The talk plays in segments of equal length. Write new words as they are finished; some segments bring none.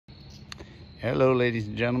Hello ladies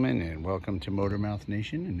and gentlemen, and welcome to Motormouth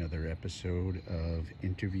Nation, another episode of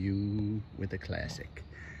Interview with a Classic.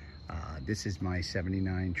 This is my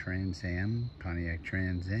 79 Trans Am, Pontiac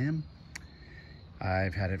Trans Am.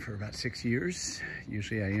 I've had it for about 6 years.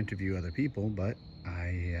 Usually I interview other people, but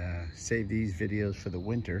I save these videos for the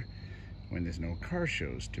winter when there's no car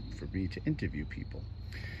shows for me to interview people.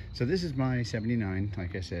 So this is my 79.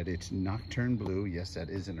 Like I said, it's Nocturne Blue. Yes, that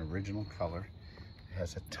is an original color. It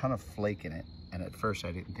has a ton of flake in it, and at first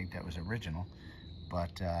I didn't think that was original,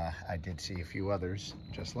 but I did see a few others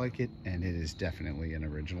just like it, and it is definitely an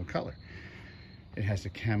original color. It has a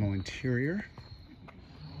camo interior,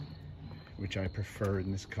 which I prefer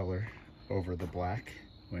in this color over the black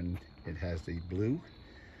when it has the blue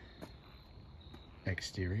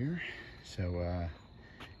exterior. So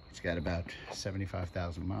it's got about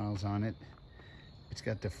 75,000 miles on it. It's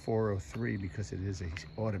got the 403 because it is a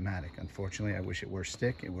automatic. Unfortunately, I wish it were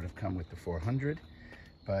stick. It would have come with the 400,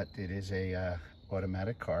 but it is a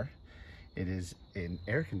automatic car. It is an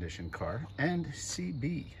air-conditioned car, and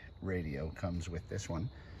CB radio comes with this one,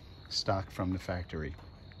 stock from the factory.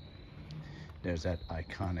 There's that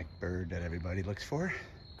iconic bird that everybody looks for.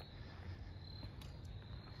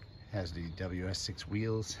 Has the WS6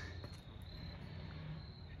 wheels.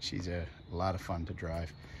 She's a lot of fun to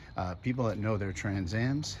drive. People that know their Trans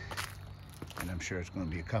Ams, and I'm sure it's going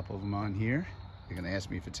to be a couple of them on here, they're going to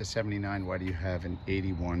ask me, if it's a 79, why do you have an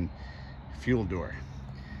 81 fuel door?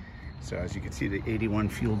 So as you can see, the 81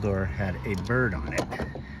 fuel door had a bird on it.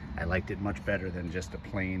 I liked it much better than just a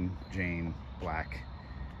plain Jane black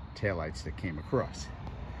taillights that came across.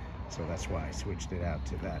 So that's why I switched it out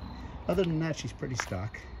to that. Other than that, she's pretty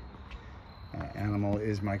stock. Animal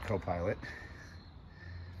is my co-pilot.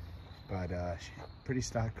 But pretty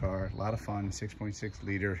stock car, a lot of fun, 6.6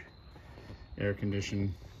 liter, air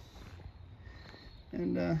conditioned,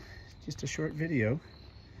 and just a short video.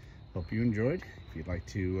 Hope you enjoyed. If you'd like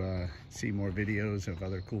to see more videos of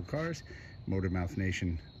other cool cars, Motormouth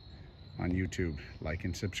Nation on YouTube. Like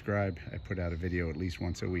and subscribe. I put out a video at least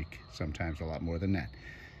once a week, sometimes a lot more than that.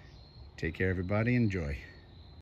 Take care, everybody. Enjoy.